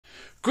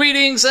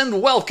Greetings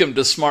and welcome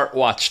to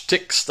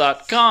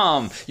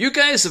smartwatchtics.com. You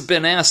guys have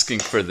been asking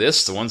for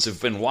this, the ones who've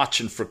been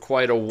watching for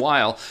quite a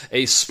while,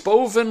 a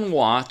Spovan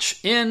watch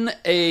in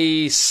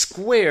a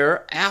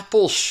square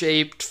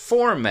apple-shaped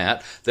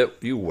format that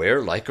you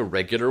wear like a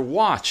regular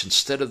watch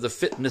instead of the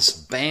fitness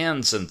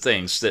bands and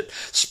things that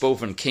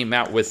Spovan came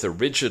out with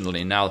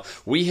originally. Now,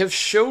 we have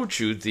showed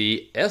you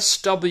the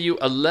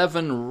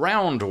SW11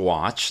 round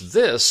watch.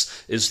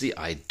 This is the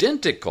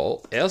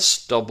identical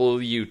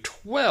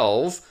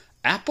SW12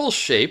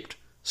 apple-shaped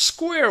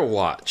square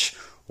watch.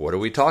 What are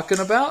we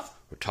talking about?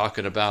 We're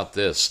talking about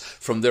this.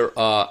 From their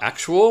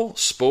actual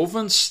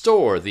Spovan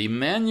store, the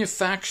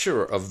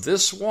manufacturer of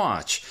this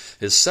watch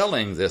is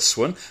selling this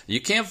one. You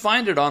can't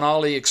find it on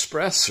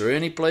AliExpress or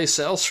any place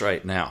else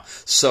right now.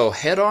 So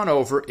head on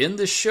over in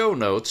the show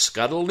notes.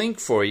 Got a link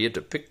for you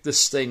to pick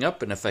this thing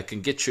up, and if I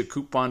can get you a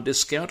coupon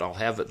discount, I'll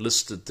have it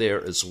listed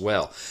there as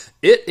well.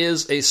 It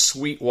is a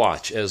sweet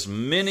watch, as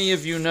many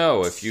of you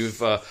know if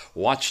you've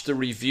watched the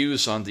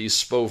reviews on these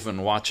Spovan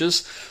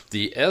watches.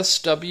 The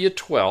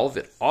SW12,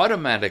 it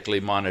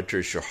automatically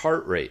monitors your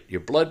heart rate,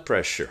 your blood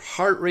pressure,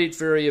 heart rate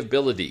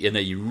variability in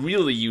a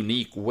really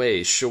unique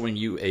way, showing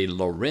you a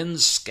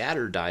Lorenz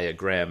scatter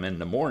diagram in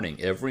the morning.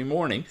 Every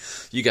morning,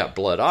 you got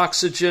blood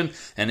oxygen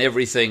and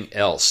everything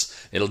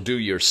else. It'll do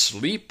your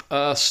sleep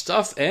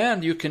stuff,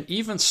 and you can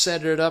even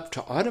set it up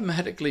to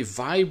automatically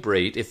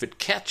vibrate if it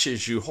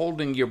catches you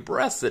holding your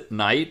breath at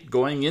night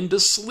going into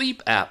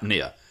sleep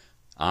apnea.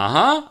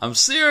 I'm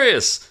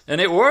serious,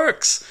 and it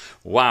works.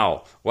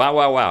 Wow.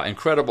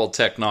 Incredible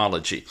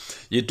technology.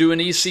 You do an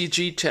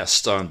ECG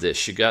test on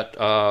this. You got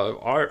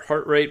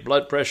heart rate,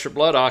 blood pressure,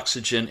 blood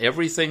oxygen,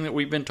 everything that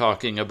we've been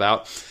talking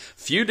about.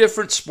 Few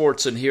different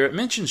sports in here. It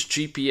mentions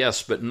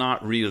GPS, but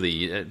not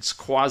really. It's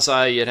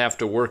quasi, you'd have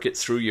to work it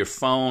through your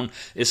phone.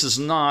 This is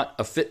not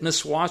a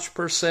fitness watch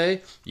per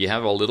se. You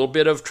have a little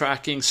bit of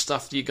tracking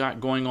stuff you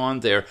got going on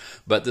there,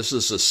 but this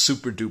is a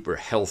super duper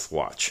health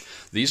watch.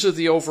 These are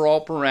the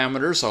overall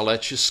parameters. I'll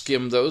let you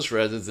skim those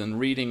rather than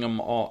reading them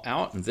all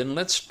out, and then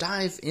let's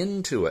dive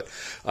into it.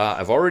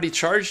 I've already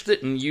charged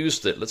it and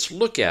used it. Let's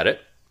look at it.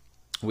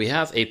 We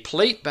have a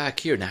plate back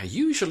here. Now,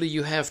 usually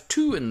you have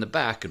two in the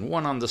back and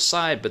one on the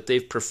side, but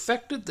they've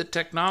perfected the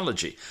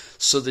technology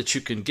so that you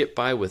can get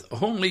by with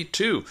only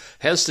two.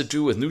 Has to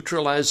do with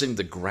neutralizing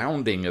the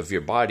grounding of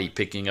your body,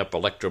 picking up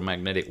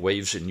electromagnetic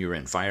waves in your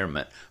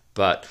environment.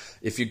 But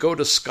if you go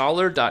to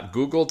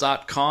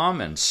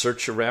scholar.google.com and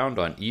search around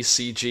on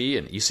ECG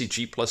and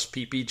ECG plus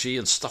PPG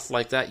and stuff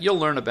like that, you'll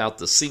learn about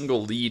the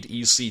single lead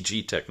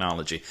ECG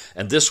technology.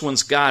 And this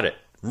one's got it.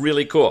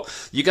 Really cool.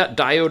 You got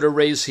diode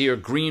arrays here,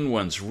 green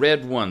ones,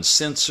 red ones,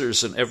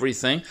 sensors and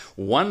everything.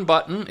 One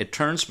button, it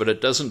turns, but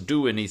it doesn't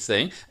do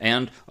anything.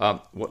 And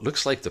what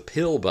looks like the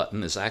pill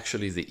button is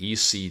actually the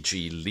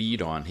ECG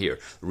lead on here.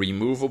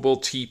 Removable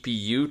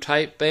TPU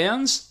type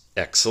bands.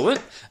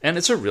 Excellent. And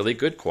it's a really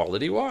good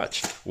quality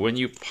watch. When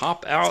you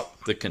pop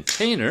out the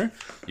container,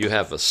 you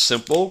have a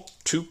simple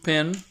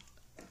 2-pin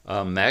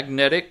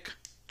magnetic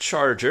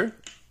charger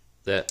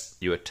that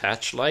you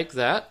attach like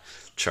that,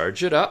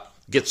 charge it up.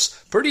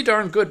 Gets pretty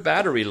darn good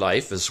battery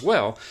life as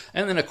well.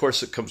 And then, of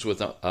course, it comes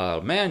with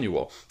a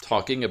manual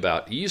talking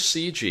about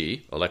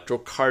ECG,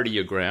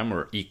 electrocardiogram,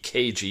 or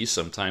EKG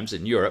sometimes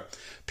in Europe.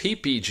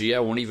 PPG, I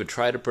won't even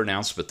try to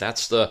pronounce, but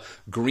that's the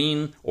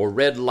green or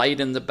red light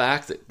in the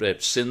back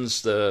that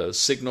sends the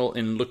signal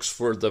and looks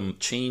for the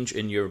change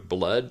in your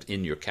blood,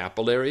 in your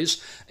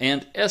capillaries.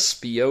 And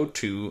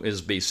SpO2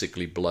 is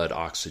basically blood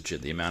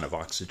oxygen, the amount of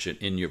oxygen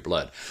in your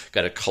blood.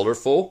 Got a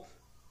colorful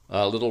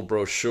little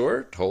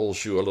brochure,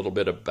 tells you a little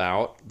bit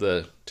about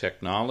the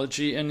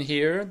technology in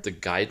here, the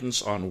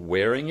guidance on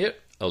wearing it,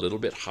 a little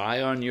bit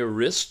high on your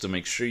wrist to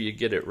make sure you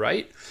get it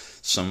right,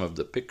 some of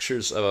the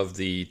pictures of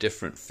the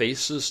different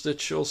faces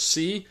that you'll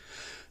see.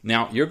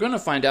 Now, you're going to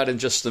find out in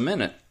just a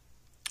minute,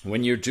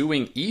 when you're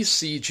doing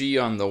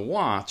ECG on the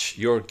watch,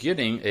 you're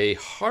getting a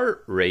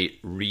heart rate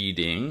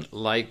reading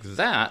like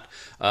that,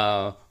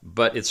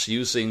 but it's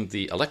using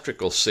the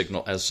electrical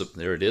signal,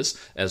 there it is,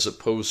 as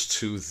opposed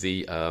to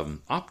the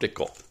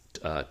optical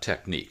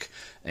technique.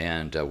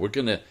 And we're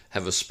going to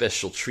have a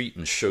special treat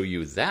and show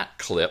you that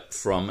clip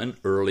from an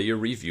earlier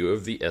review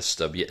of the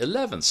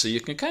SW11. So you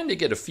can kind of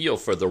get a feel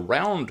for the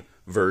round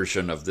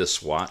version of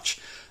this watch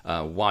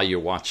while you're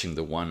watching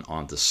the one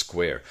on the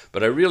square.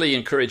 But I really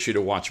encourage you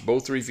to watch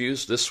both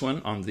reviews, this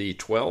one on the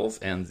 12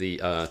 and the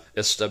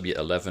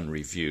SW11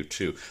 review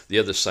too. The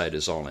other side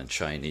is all in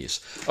Chinese.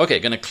 Okay,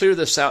 going to clear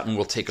this out and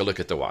we'll take a look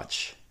at the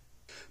watch.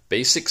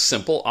 Basic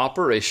simple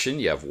operation.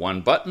 You have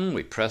one button,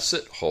 we press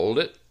it, hold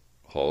it,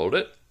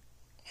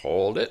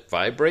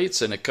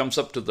 vibrates, and it comes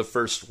up to the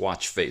first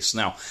watch face.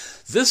 Now,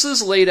 this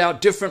is laid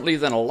out differently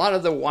than a lot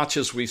of the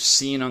watches we've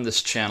seen on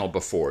this channel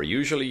before.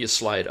 Usually you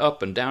slide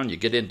up and down, you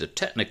get into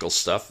technical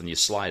stuff, and you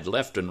slide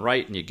left and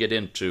right, and you get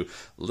into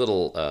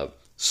little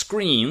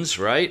screens,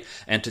 right?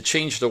 And to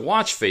change the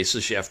watch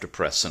faces, you have to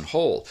press and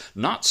hold.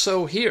 Not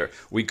so here.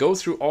 We go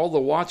through all the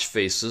watch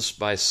faces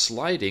by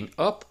sliding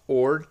up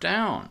or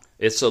down.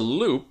 It's a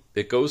loop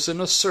It goes in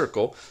a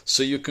circle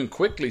so you can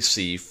quickly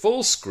see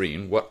full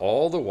screen what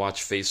all the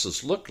watch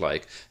faces look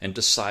like and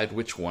decide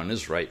which one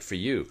is right for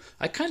you.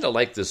 I kind of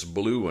like this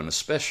blue one,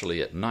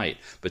 especially at night,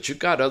 but you've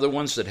got other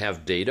ones that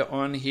have data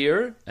on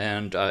here,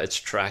 and it's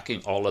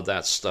tracking all of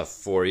that stuff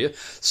for you.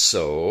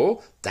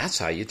 So that's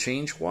how you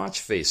change watch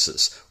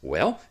faces.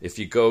 Well, if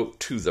you go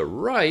to the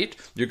right,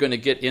 you're going to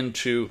get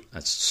into,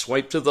 let's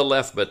swipe to the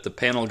left, but the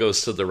panel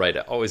goes to the right.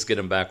 I always get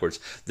them backwards.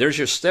 There's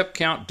your step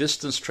count,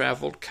 distance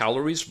traveled,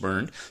 calories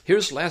burned.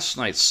 Here's last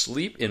night's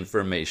sleep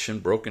information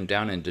broken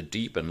down into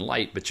deep and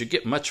light, but you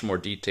get much more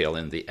detail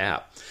in the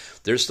app.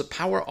 There's the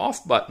power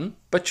off button,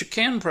 but you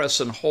can press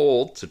and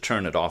hold to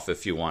turn it off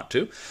if you want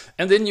to.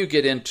 And then you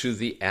get into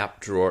the app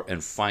drawer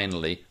and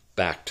finally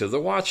back to the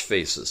watch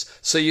faces.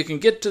 So you can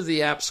get to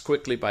the apps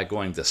quickly by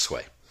going this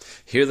way.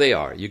 Here they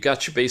are. You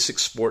got your basic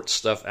sports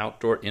stuff,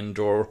 outdoor,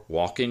 indoor,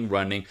 walking,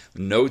 running.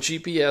 No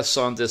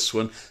GPS on this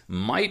one.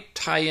 Might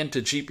tie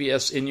into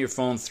GPS in your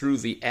phone through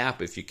the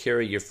app if you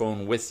carry your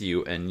phone with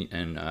you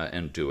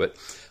and do it.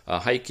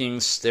 Hiking,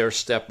 stair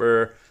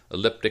stepper,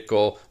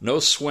 elliptical. No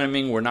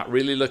swimming. We're not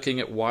really looking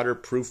at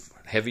waterproof,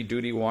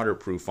 heavy-duty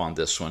waterproof on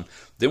this one.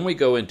 Then we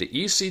go into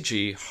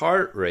ECG,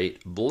 heart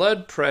rate,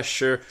 blood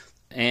pressure,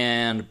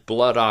 and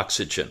blood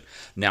oxygen.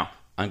 Now,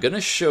 I'm going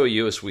to show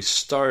you as we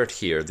start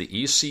here, the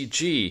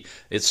ECG,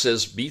 it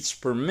says beats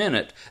per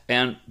minute,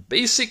 and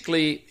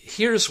basically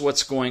here's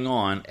what's going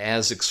on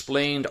as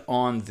explained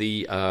on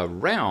the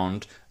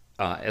round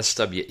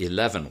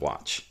SW11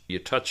 watch. You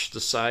touch the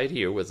side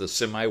here with a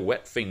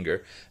semi-wet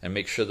finger and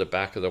make sure the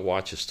back of the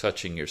watch is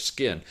touching your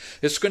skin.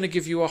 It's going to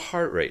give you a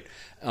heart rate,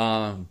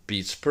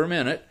 beats per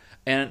minute,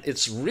 and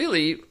it's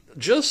really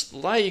just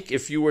like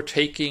if you were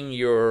taking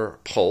your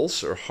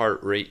pulse or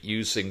heart rate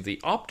using the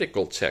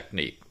optical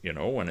technique,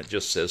 when it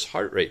just says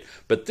heart rate.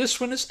 But this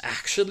one is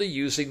actually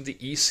using the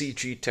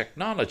ECG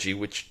technology,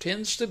 which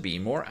tends to be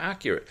more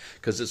accurate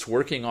because it's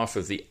working off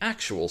of the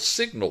actual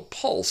signal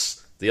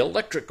pulse, the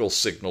electrical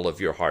signal of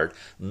your heart,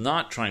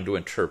 not trying to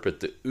interpret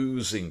the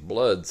oozing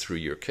blood through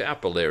your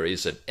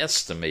capillaries and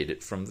estimate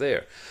it from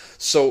there.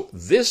 So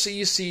this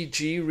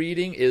ECG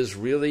reading is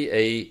really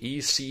a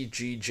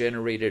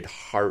ECG-generated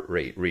heart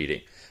rate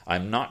reading.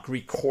 I'm not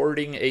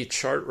recording a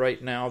chart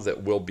right now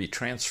that will be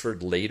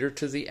transferred later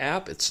to the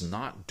app. It's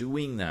not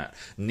doing that.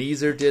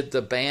 Neither did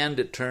the band,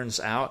 it turns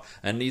out,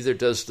 and neither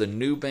does the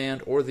new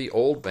band or the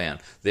old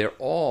band. They're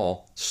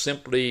all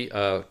simply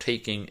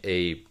taking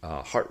a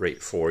heart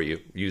rate for you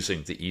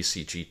using the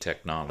ECG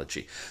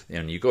technology.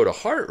 And you go to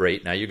heart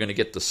rate, now you're going to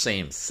get the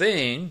same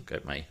thing.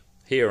 Got my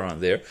hair on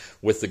there.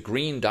 With the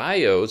green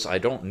diodes, I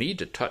don't need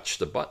to touch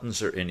the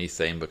buttons or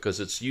anything because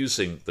it's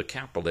using the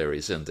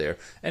capillaries in there,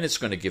 and it's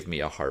going to give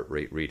me a heart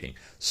rate reading.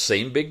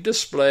 Same big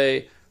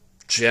display,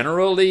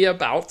 generally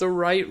about the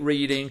right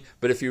reading,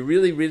 but if you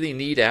really, really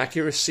need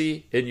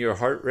accuracy in your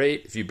heart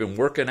rate, if you've been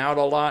working out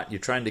a lot, you're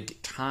trying to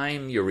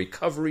time your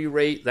recovery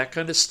rate, that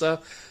kind of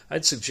stuff,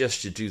 I'd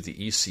suggest you do the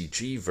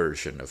ECG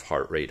version of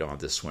heart rate on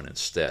this one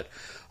instead.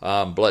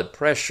 Blood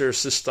pressure,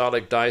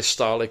 systolic,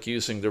 diastolic,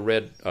 using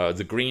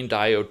the green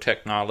diode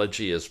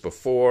technology as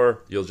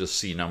before. You'll just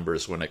see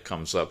numbers when it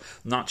comes up.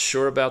 Not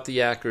sure about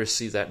the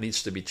accuracy. That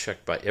needs to be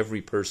checked by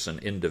every person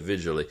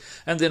individually.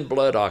 And then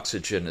blood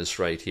oxygen is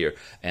right here.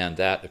 And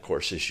that, of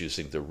course, is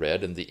using the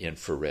red and the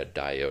infrared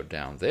diode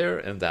down there.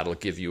 And that'll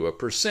give you a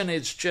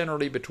percentage,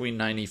 generally between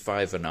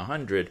 95 and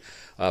 100.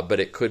 But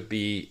it could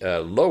be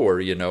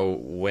lower,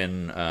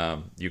 when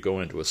you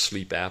go into a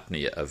sleep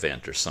apnea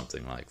event or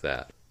something like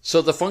that.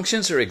 So the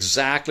functions are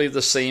exactly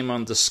the same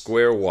on the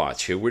Square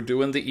watch. Here we're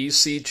doing the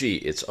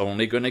ECG. It's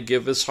only going to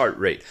give us heart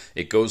rate.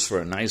 It goes for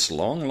a nice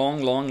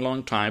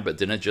long time, but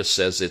then it just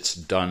says it's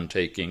done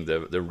taking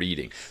the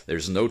reading.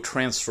 There's no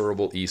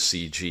transferable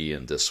ECG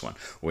in this one.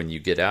 When you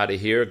get out of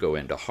here, go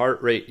into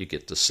heart rate, you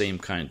get the same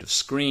kind of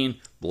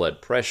screen.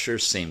 Blood pressure,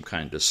 same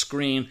kind of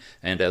screen.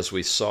 And as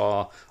we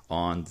saw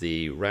on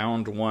the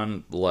round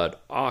one, blood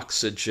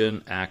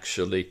oxygen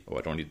actually,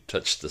 I don't need to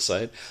touch the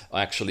side,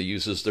 actually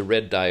uses the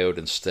red diode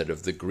instead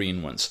of the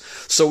green ones.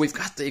 So we've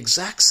got the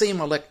exact same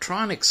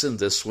electronics in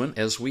this one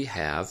as we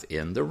have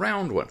in the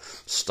round one.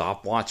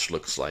 Stopwatch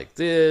looks like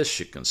this.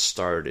 You can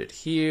start it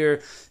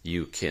here.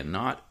 You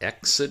cannot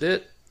exit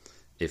it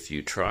if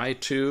you try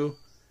to,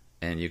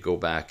 and you go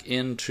back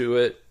into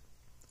it.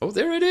 Oh,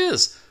 there it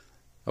is.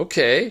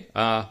 Okay,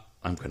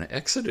 I'm going to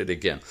exit it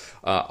again.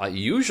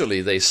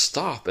 Usually they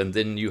stop and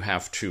then you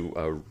have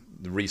to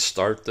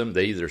restart them.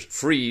 They either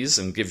freeze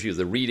and give you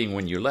the reading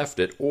when you left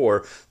it,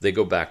 or they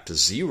go back to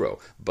zero.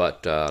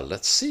 But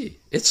let's see.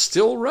 It's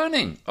still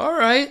running. All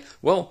right.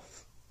 Well,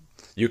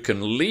 you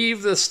can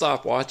leave the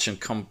stopwatch and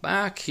come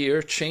back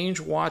here, change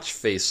watch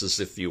faces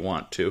if you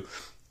want to.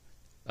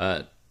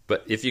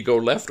 But if you go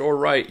left or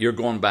right, you're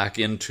going back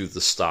into the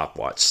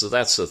stopwatch. So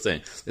that's the thing.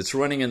 It's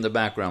running in the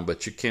background,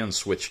 but you can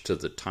switch to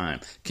the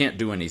time. Can't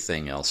do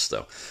anything else,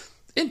 though.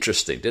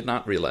 Interesting. Did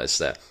not realize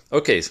that.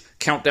 Okay,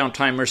 countdown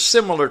timer,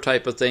 similar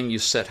type of thing. You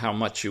set how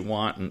much you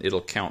want, and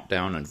it'll count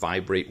down and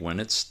vibrate when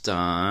it's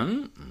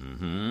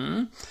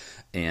done.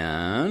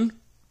 And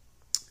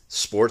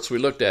Sports we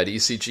looked at,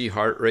 ECG,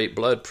 heart rate,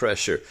 blood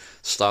pressure,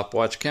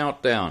 stopwatch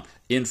countdown.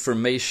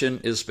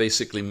 Information is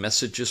basically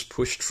messages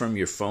pushed from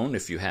your phone,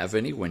 if you have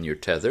any, when you're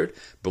tethered.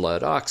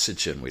 Blood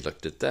oxygen, we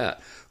looked at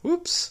that.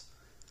 Whoops.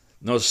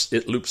 Notice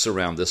it loops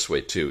around this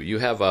way too. You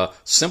have a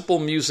simple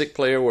music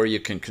player where you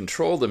can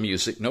control the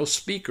music. No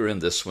speaker in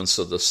this one,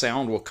 so the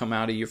sound will come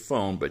out of your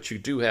phone, but you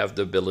do have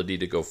the ability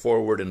to go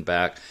forward and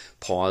back,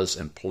 pause,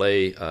 and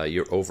play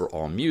your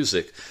overall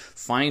music.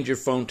 Find your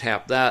phone,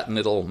 tap that, and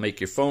it'll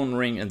make your phone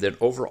ring, and then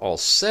overall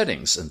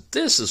settings. And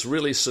this is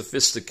really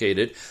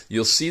sophisticated.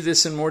 You'll see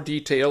this in more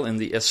detail in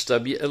the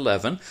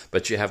SW11,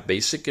 but you have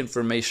basic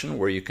information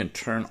where you can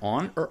turn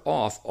on or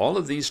off all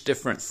of these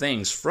different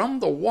things from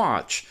the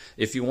watch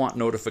if you want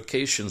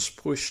notifications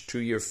pushed to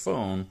your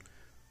phone,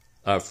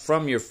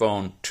 from your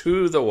phone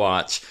to the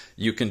watch.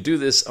 You can do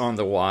this on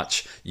the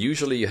watch.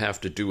 Usually you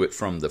have to do it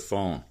from the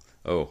phone.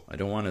 Oh, I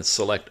don't want to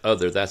select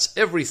other. That's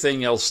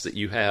everything else that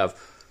you have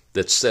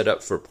that's set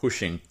up for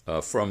pushing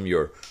from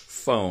your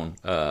phone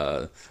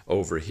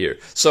over here.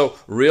 So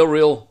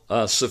real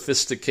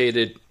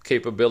sophisticated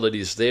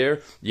capabilities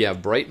there. You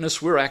have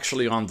brightness. We're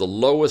actually on the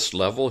lowest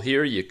level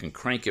here. You can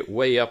crank it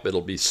way up.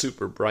 It'll be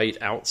super bright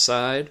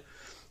outside.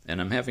 And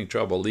I'm having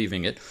trouble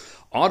leaving it.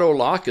 Auto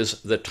lock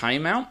is the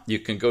timeout. You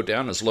can go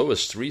down as low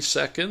as 3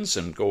 seconds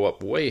and go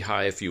up way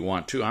high if you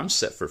want to. I'm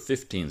set for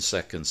 15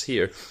 seconds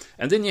here.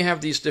 And then you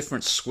have these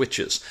different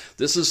switches.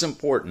 This is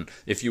important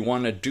if you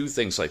want to do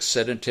things like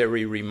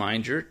sedentary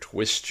reminder,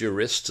 twist your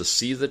wrist to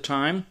see the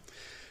time.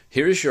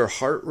 Here's your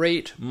heart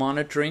rate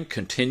monitoring,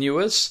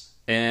 continuous,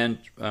 and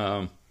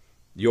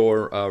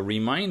your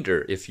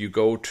reminder if you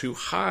go too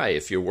high,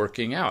 if you're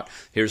working out.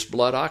 Here's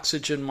blood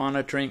oxygen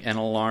monitoring and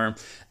alarm,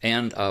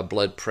 and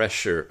blood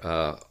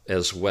pressure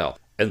as well.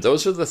 And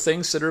those are the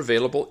things that are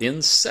available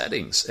in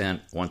settings.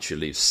 And once you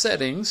leave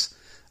settings,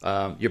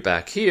 you're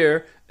back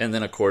here, and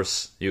then of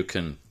course you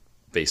can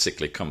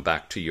basically come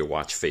back to your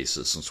watch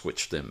faces and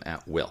switch them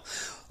at will.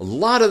 A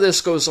lot of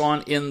this goes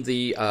on in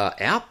the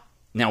app.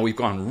 Now, we've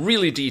gone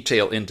really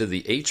detailed into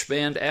the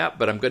H-band app,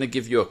 but I'm going to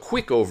give you a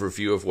quick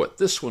overview of what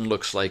this one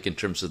looks like in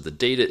terms of the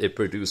data it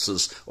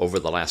produces over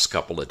the last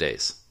couple of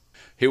days.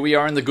 Here we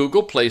are in the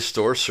Google Play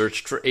Store,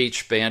 searched for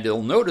H-band.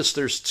 You'll notice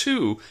there's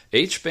two,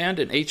 H-band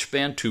and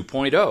H-band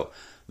 2.0.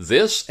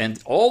 This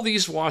and all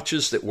these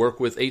watches that work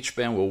with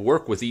H-band will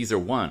work with either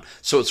one.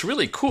 So it's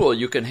really cool.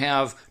 You can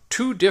have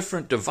two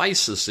different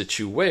devices that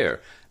you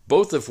wear,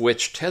 both of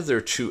which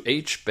tether to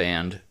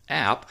H-band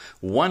app.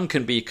 One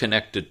can be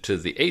connected to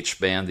the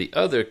H-band, the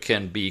other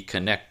can be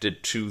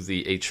connected to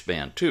the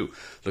H-band too.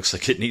 Looks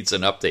like it needs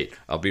an update.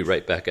 I'll be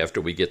right back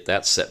after we get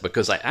that set,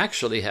 because I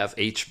actually have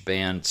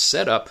H-band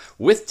set up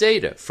with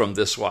data from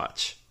this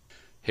watch.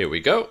 Here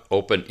we go.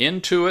 Open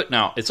into it.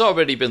 Now, it's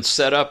already been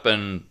set up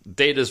and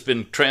data's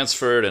been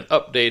transferred and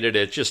updated.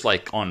 It's just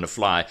like on the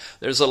fly.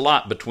 There's a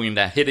lot between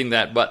that, hitting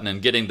that button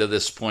and getting to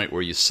this point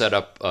where you set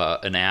up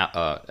an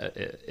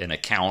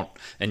account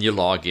and you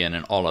log in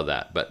and all of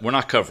that. But we're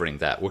not covering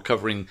that. We're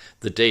covering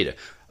the data.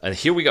 And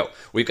here we go.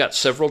 We've got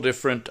several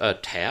different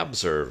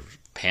tabs or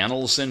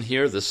panels in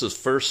here. This is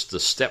first the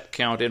step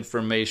count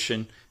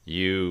information.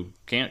 You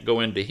can't go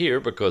into here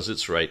because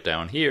it's right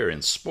down here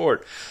in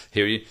sport.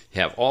 Here you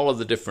have all of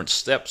the different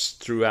steps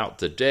throughout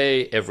the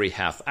day, every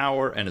half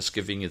hour, and it's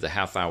giving you the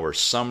half-hour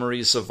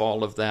summaries of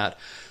all of that.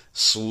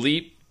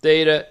 Sleep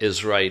data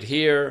is right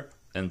here,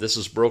 and this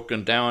is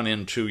broken down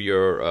into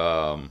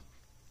your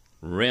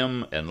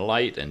REM and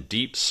light and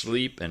deep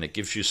sleep, and it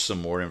gives you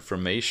some more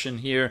information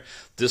here.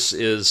 This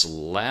is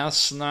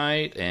last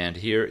night, and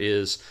here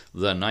is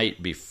the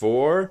night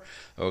before.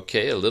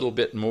 Okay, a little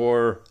bit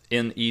more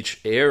in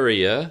each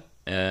area,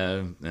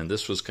 and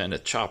this was kind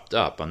of chopped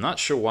up. I'm not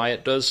sure why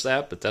it does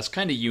that, but that's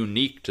kind of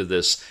unique to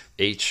this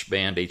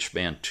H-band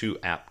 2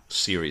 app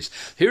series.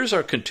 Here's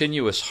our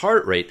continuous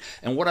heart rate,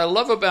 and what I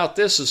love about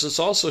this is it's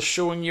also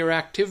showing your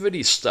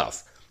activity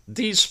stuff.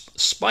 These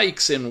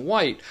spikes in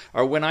white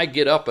are when I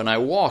get up and I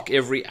walk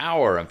every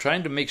hour. I'm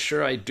trying to make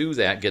sure I do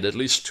that, get at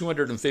least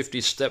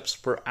 250 steps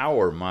per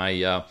hour.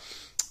 My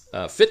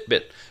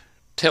Fitbit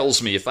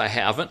tells me if I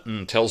haven't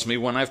and tells me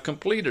when I've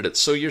completed it.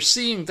 So you're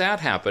seeing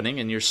that happening,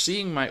 and you're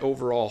seeing my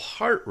overall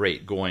heart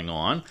rate going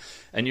on,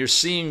 and you're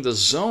seeing the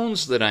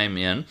zones that I'm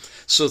in.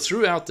 So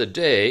throughout the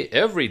day,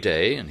 every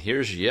day, and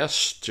here's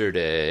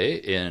yesterday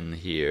in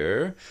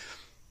here.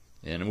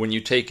 And when you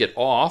take it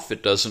off,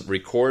 it doesn't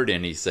record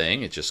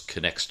anything. It just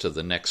connects to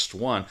the next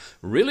one.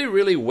 Really,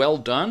 really well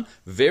done.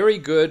 Very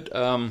good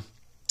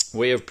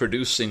way of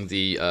producing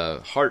the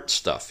heart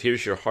stuff.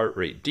 Here's your heart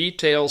rate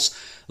details.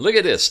 Look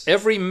at this.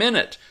 Every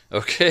minute,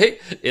 okay?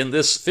 In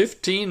this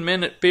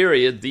 15-minute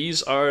period,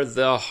 these are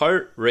the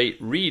heart rate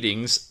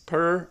readings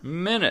per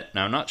minute.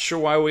 Now, I'm not sure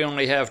why we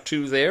only have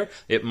two there.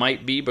 It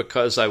might be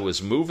because I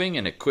was moving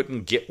and it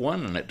couldn't get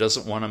one, and it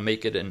doesn't want to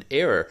make it an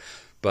error.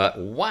 But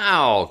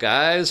wow,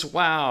 guys,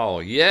 wow.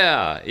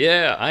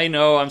 Yeah, I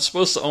know I'm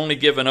supposed to only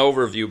give an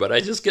overview, but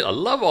I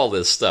love all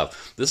this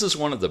stuff. This is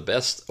one of the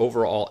best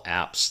overall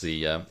apps,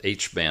 the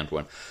H-band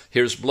one.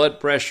 Here's blood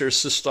pressure,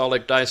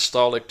 systolic,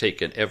 diastolic,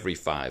 taken every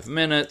 5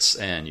 minutes,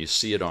 and you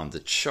see it on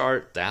the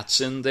chart. That's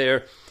in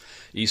there.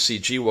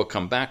 ECG will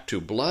come back to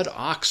blood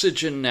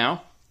oxygen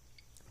now.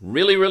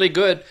 Really, really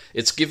good.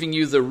 It's giving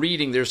you the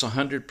reading. There's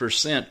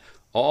 100%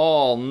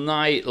 all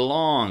night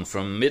long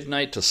from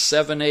midnight to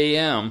 7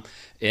 a.m.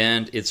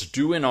 And it's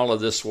doing all of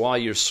this while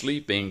you're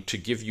sleeping to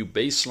give you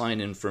baseline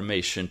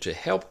information to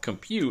help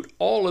compute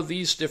all of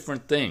these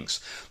different things.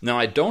 Now,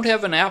 I don't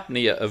have an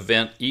apnea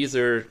event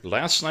either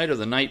last night or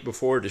the night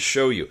before to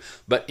show you,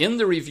 but in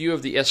the review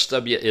of the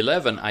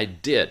SW11, I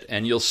did,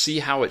 and you'll see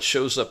how it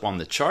shows up on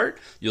the chart.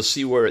 You'll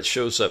see where it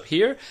shows up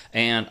here,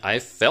 and I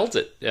felt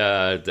it.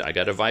 I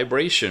got a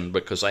vibration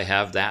because I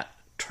have that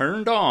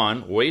turned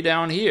on way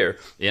down here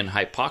in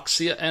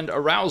hypoxia and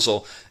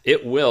arousal.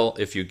 It will,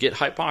 if you get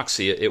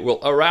hypoxia, it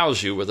will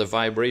arouse you with a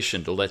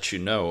vibration to let you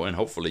know, and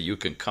hopefully you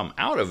can come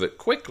out of it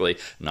quickly,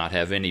 not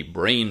have any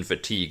brain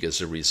fatigue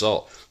as a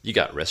result. You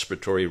got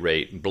respiratory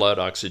rate, blood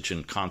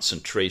oxygen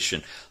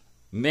concentration.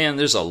 Man,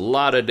 there's a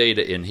lot of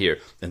data in here,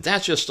 and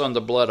that's just on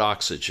the blood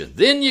oxygen.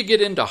 Then you get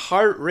into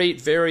heart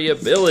rate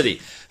variability,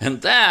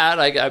 and that,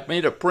 I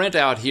made a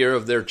printout here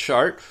of their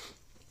chart.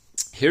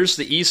 Here's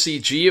the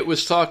ECG it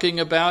was talking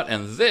about,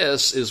 and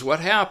this is what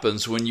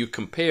happens when you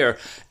compare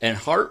an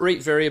heart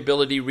rate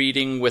variability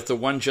reading with the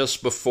one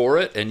just before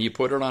it, and you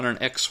put it on an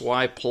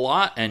XY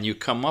plot, and you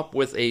come up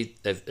with a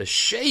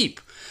shape.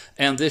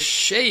 And this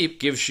shape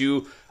gives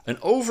you an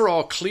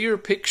overall clear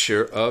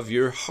picture of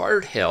your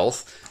heart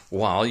health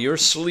while you're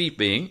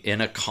sleeping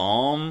in a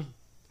calm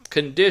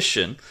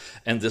condition,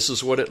 and this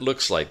is what it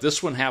looks like.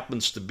 This one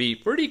happens to be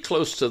pretty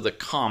close to the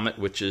comet,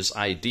 which is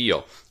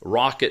ideal.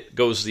 Rocket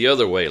goes the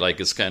other way, like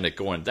it's kind of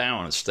going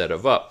down instead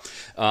of up.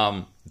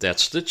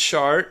 That's the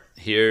chart.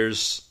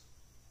 Here's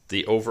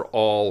the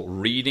overall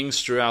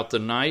readings throughout the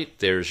night.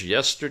 There's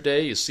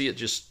yesterday. You see it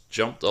just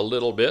jumped a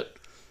little bit.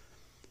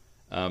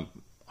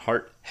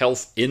 Heart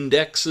health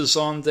index is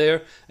on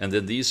there, and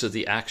then these are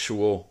the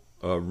actual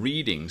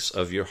readings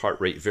of your heart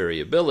rate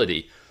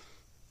variability.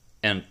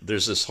 And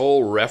there's this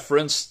whole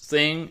reference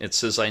thing. It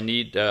says I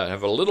need to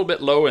have a little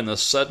bit low in the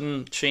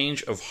sudden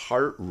change of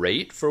heart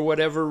rate for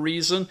whatever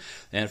reason.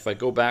 And if I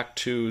go back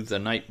to the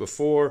night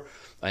before,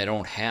 I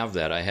don't have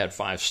that. I had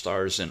 5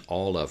 stars in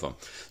all of them.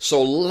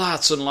 So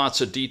lots and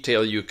lots of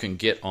detail you can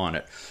get on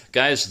it.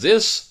 Guys,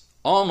 this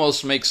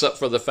almost makes up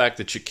for the fact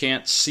that you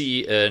can't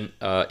see an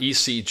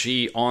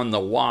ECG on the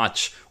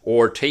watch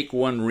or take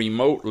one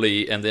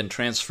remotely and then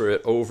transfer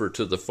it over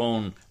to the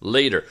phone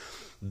later.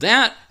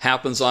 That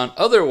happens on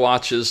other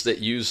watches that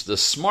use the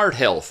Smart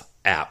Health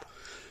app.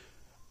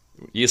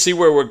 You see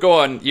where we're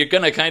going? You're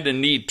going to kind of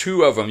need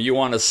 2 of them. You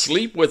want to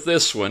sleep with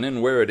this one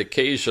and wear it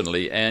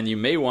occasionally, and you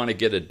may want to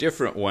get a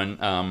different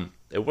one.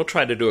 We'll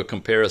try to do a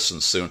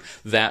comparison soon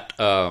that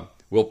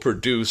will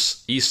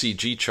produce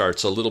ECG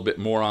charts a little bit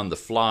more on the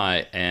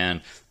fly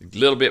and a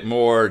little bit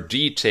more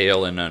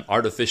detail and an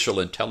artificial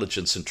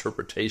intelligence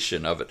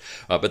interpretation of it.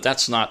 But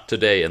that's not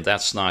today, and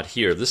that's not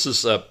here. This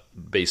is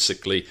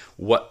basically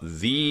what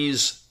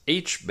these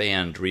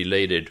H-band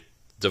related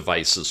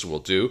devices will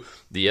do,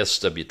 the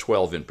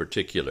SW12 in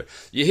particular.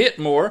 You hit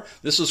more,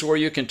 this is where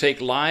you can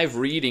take live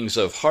readings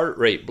of heart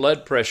rate,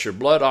 blood pressure,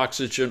 blood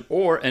oxygen,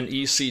 or an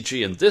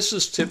ECG. And this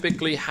is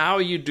typically how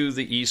you do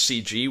the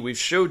ECG. We've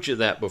showed you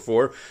that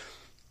before.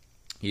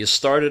 You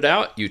start it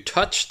out, you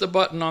touch the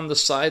button on the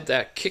side,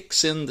 that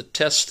kicks in the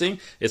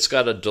testing. It's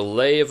got a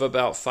delay of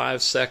about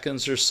 5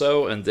 seconds or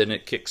so, and then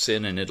it kicks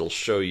in and it'll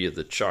show you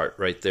the chart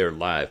right there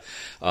live.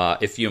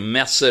 If you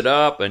mess it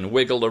up and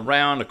wiggle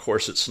around, of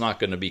course it's not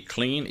going to be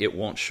clean. It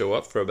won't show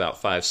up for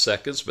about 5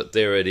 seconds, but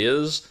there it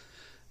is.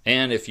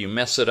 And if you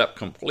mess it up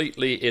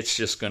completely, it's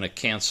just going to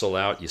cancel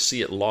out. You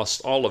see it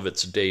lost all of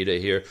its data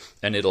here,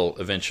 and it'll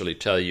eventually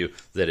tell you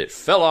that it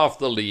fell off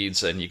the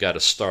leads and you got to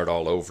start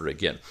all over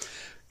again.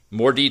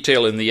 More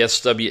detail in the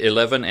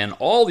SW11 and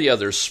all the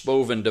other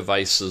Spovan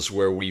devices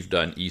where we've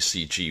done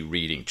ECG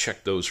reading.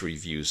 Check those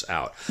reviews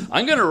out.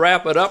 I'm going to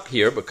wrap it up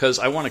here because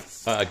I want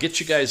to get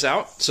you guys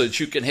out so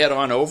that you can head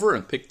on over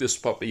and pick this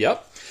puppy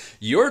up.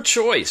 Your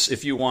choice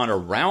if you want a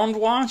round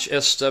watch,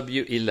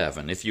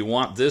 SW11. If you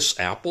want this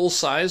apple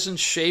size and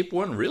shape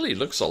one, really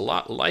looks a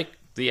lot like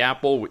the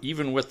Apple,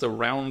 even with the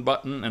round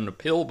button and the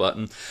pill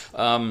button.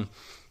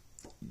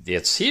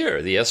 It's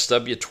here, the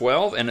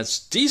SW12, and it's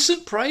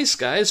decent price,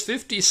 guys.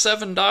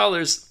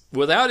 $57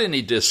 without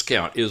any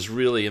discount is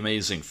really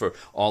amazing for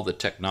all the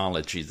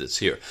technology that's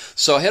here.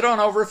 So head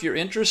on over if you're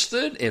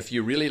interested. If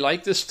you really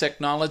like this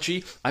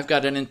technology, I've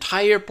got an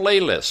entire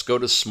playlist. Go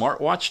to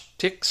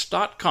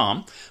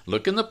smartwatchtics.com,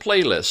 look in the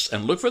playlist,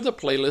 and look for the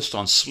playlist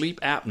on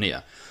sleep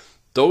apnea.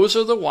 Those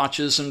are the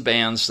watches and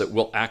bands that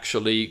will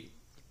actually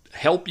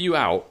help you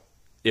out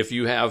if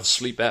you have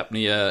sleep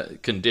apnea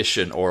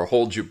condition or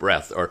hold your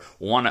breath or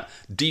want a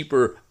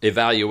deeper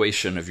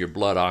evaluation of your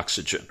blood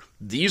oxygen.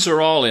 These are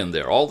all in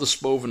there. All the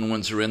Spovan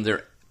ones are in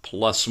there,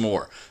 plus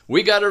more.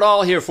 We got it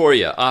all here for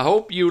you. I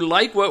hope you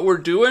like what we're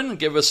doing.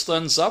 Give us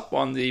thumbs up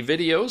on the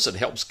videos. It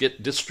helps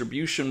get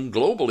distribution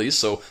globally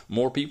so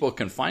more people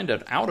can find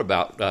out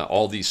about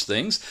all these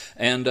things.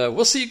 And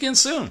we'll see you again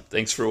soon.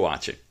 Thanks for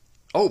watching.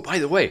 Oh, by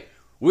the way,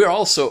 we're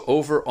also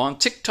over on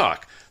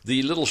TikTok.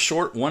 The little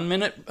short 1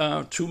 minute,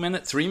 2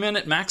 minute, 3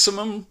 minute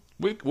maximum,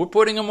 we're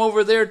putting them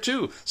over there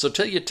too. So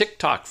tell your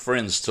TikTok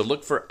friends to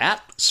look for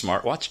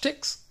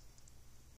 @SmartWatchTix.